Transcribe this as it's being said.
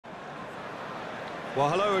Well,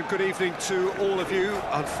 hello and good evening to all of you.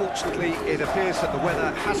 Unfortunately, it appears that the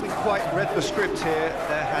weather hasn't quite read the script here.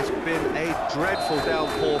 There has been a dreadful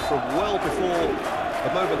downpour from well before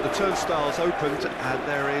the moment the turnstiles opened, and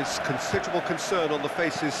there is considerable concern on the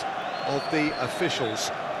faces of the officials.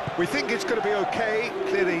 We think it's going to be okay.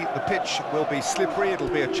 Clearly, the pitch will be slippery. It'll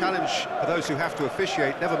be a challenge for those who have to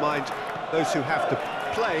officiate, never mind those who have to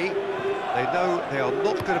play. They know they are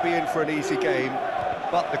not going to be in for an easy game.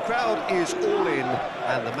 But the crowd is all in,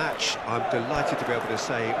 and the match, I'm delighted to be able to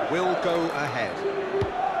say, will go ahead.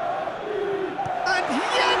 And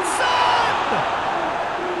Jensen!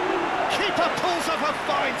 Keeper pulls off a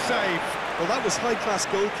fine save. Well, that was high-class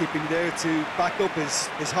goalkeeping there to back up his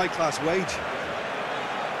high-class wage.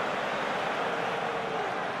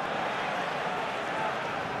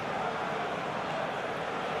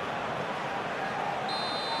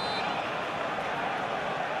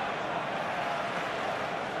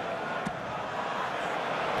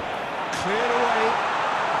 Cleared away.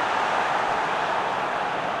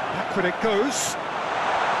 Backward it goes.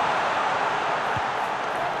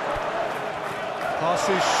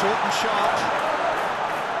 Passes short and sharp.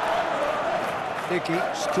 Nicky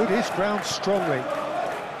stood his ground strongly.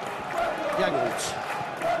 Yangles.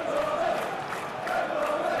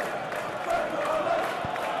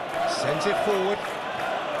 Sends it forward.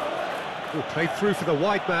 Oh, played through for the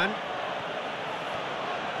wide man.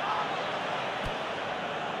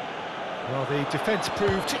 Well, the defence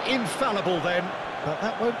proved infallible then, but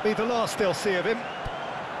that won't be the last they'll see of him.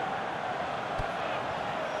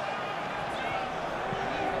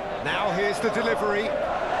 Now here's the delivery.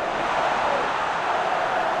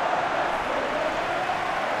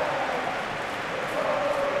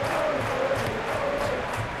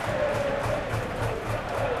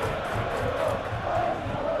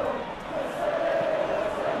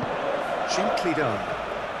 Gently done.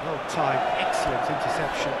 Well timed, excellent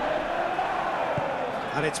interception.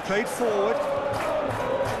 And it's played forward.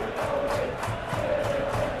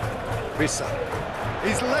 Rissa.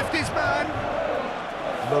 He's left his man.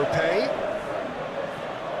 Lopez.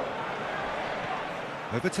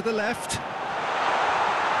 Over to the left.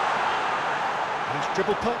 He's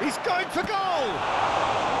dribbled past. He's going for goal!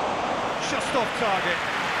 Just off target.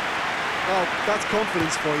 Well, that's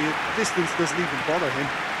confidence for you. Distance doesn't even bother him.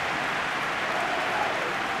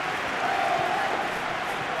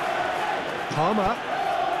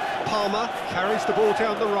 Palmer carries the ball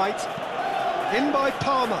down the right. In by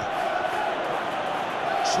Palmer.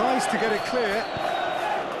 Tries to get it clear.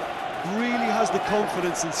 Really has the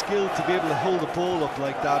confidence and skill to be able to hold the ball up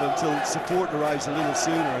like that until support arrives a little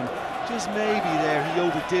sooner, and just maybe there he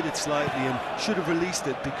overdid it slightly and should have released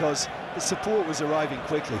it because the support was arriving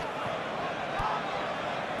quickly.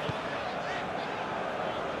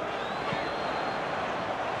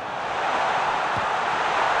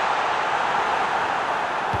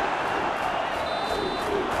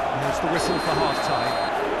 The whistle for half-time.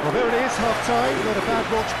 Well, there it is, half-time. Not a bad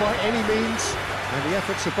watch by any means. And the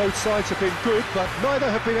efforts of both sides have been good, but neither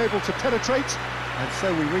have been able to penetrate. And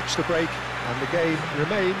so we reach the break, and the game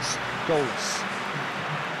remains goals.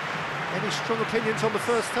 Any strong opinions on the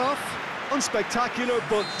first half? Unspectacular,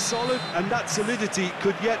 but solid, and that solidity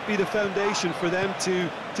could yet be the foundation for them to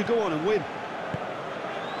go on and win.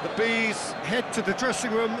 The Bees head to the dressing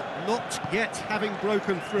room, not yet having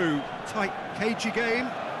broken through. Tight, cagey game.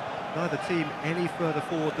 Neither team any further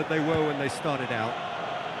forward than they were when they started out.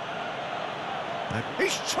 And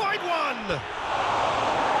he's tried one!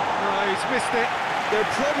 No, he's missed it. They're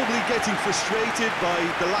probably getting frustrated by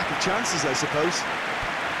the lack of chances, I suppose.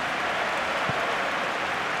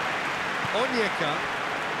 Onyeka.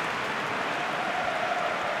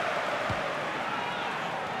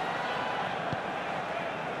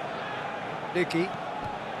 Nicky.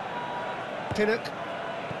 Pinnock.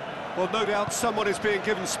 Well, no doubt someone is being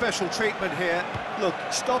given special treatment here. Look,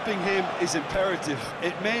 stopping him is imperative.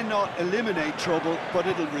 It may not eliminate trouble, but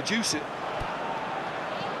it'll reduce it.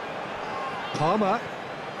 Palmer.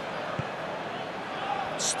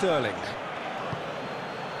 Sterling.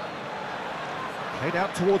 Played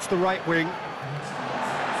out towards the right wing.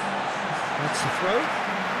 That's the throw.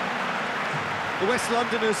 The West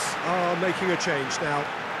Londoners are making a change now.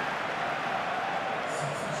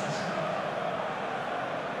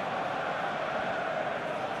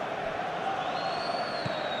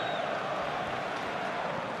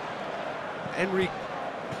 Henry,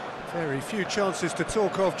 very few chances to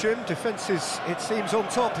talk of, Jim. Defence is, it seems, on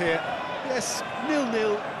top here. Yes,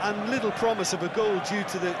 0-0 and little promise of a goal due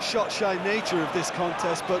to the shot-shy nature of this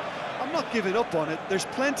contest, but I'm not giving up on it. There's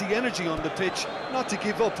plenty energy on the pitch, not to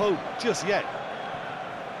give up hope just yet.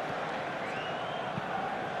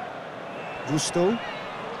 Gusto.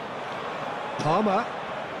 Palmer.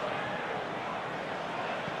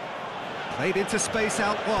 Played into space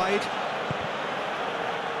out wide.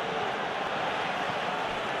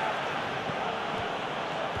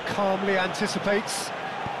 Calmly anticipates.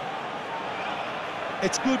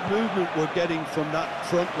 It's good movement we're getting from that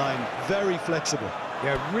front line, very flexible.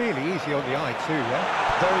 Yeah, really easy on the eye too, yeah?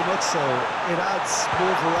 Very much so. It adds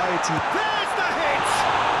more variety. There's the hit!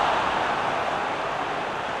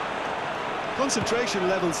 Concentration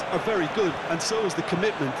levels are very good, and so is the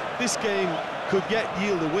commitment. This game could yet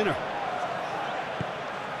yield a winner.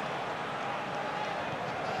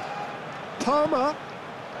 Palmer.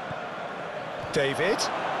 David.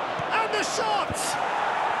 And the shot!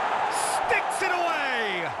 Sticks it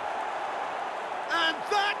away! And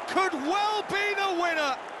that could well be the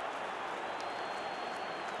winner!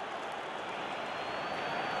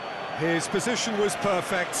 His position was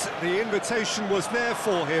perfect, the invitation was there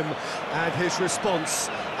for him, and his response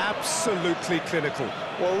absolutely clinical.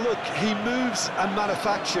 Well, look, he moves and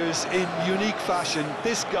manufactures in unique fashion.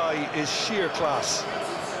 This guy is sheer class.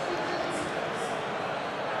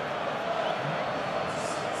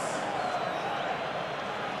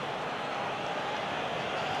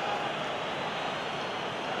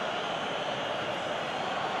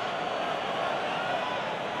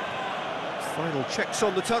 Final checks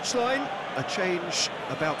on the touchline, a change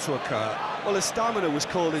about to occur. Well, his stamina was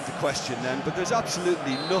called into question then, but there's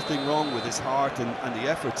absolutely nothing wrong with his heart and the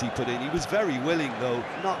efforts he put in. He was very willing, though,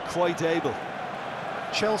 not quite able.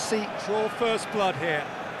 Chelsea draw first blood here.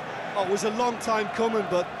 Oh, it was a long time coming,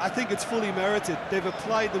 but I think it's fully merited. They've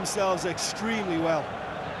applied themselves extremely well.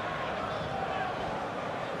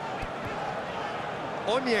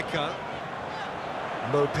 Onyeka.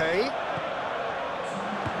 Mopé.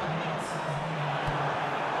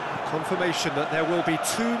 Confirmation that there will be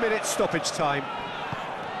 2 minutes stoppage time.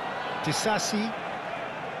 Disasi.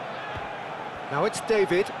 Now it's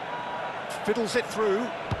David. Fiddles it through.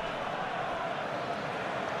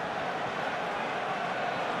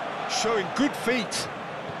 Showing good feet.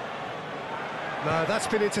 No, that's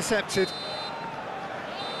been intercepted.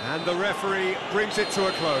 And the referee brings it to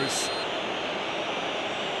a close.